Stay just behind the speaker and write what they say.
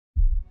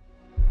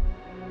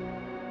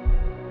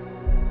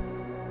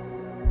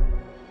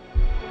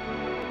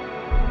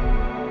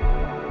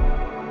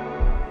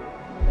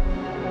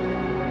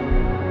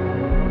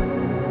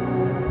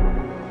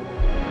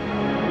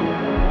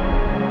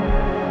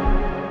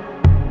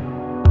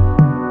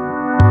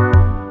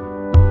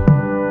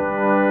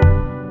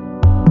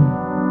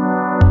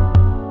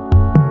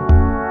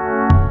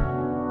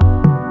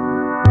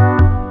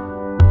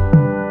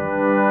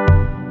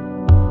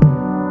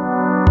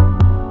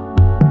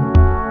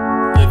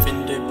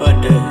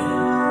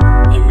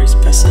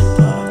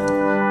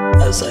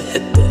as I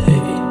hit the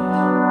hay.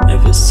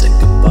 Never said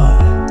goodbye,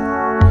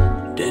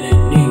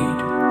 didn't need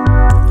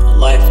a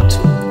life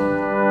tool.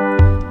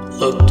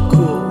 Looked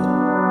cool,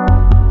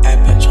 eye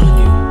patch on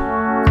you.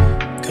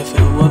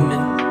 Cuffing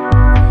women,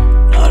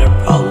 not a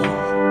problem.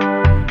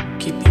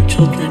 Keeping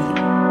children,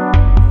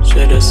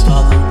 should've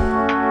saw them.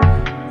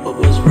 What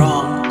was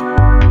wrong?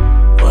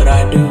 What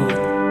I do?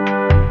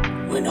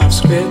 Went off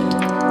script,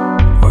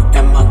 or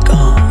am I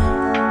gone?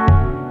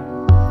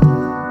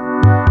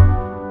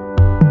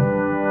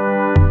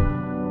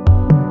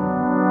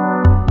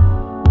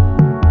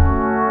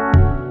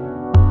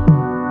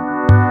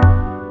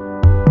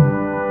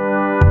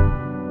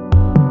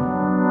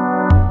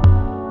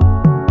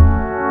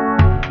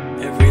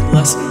 Every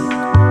lesson,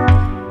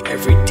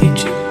 every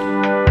teaching,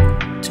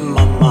 to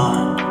my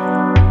mind,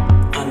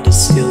 on the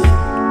ceiling,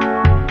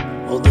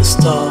 all the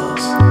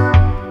stars,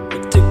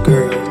 with the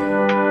girl,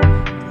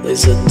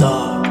 lays a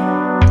dog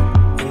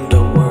in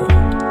the world.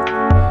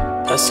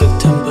 Past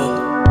September,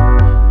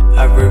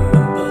 I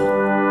remember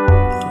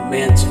a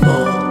man's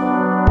fall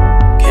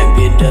can't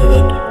be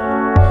dead.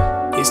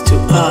 These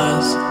two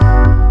eyes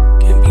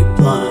can be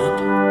blind,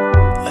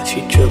 a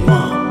future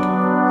long,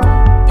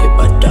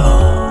 paper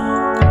dog.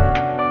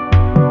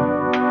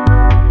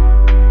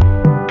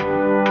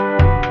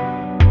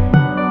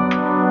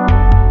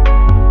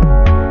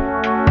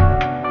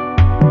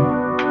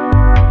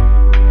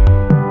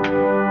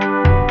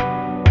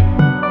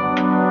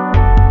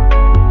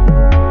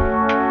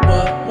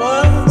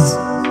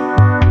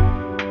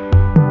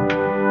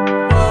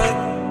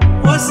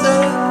 What's the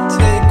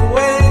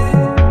takeaway?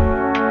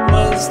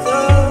 What's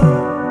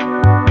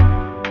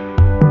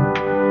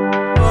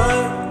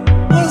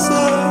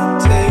the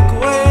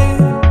takeaway?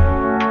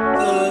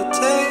 The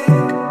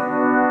take.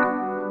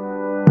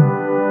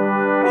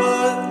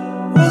 What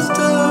was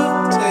the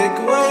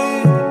takeaway?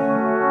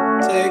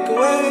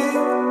 Takeaway.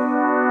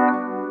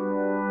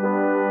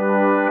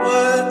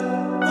 What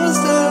was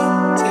the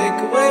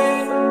takeaway?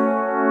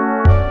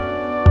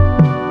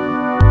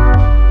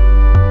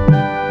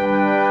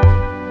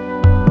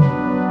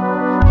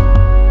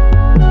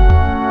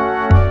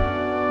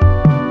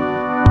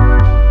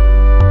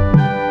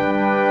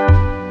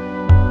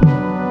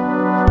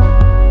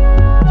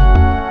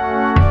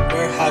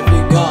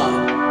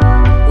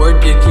 Where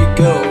did you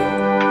go?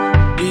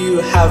 Do you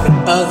have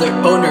another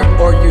owner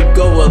or you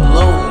go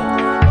alone?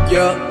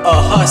 You're a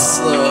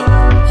hustler,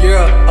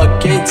 you're a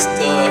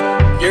gangster,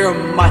 you're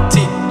my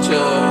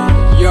teacher,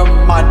 you're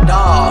my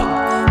dog.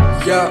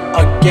 You're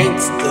a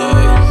gangster,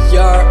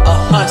 you're a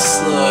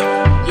hustler,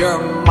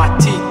 you're my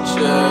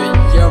teacher,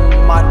 you're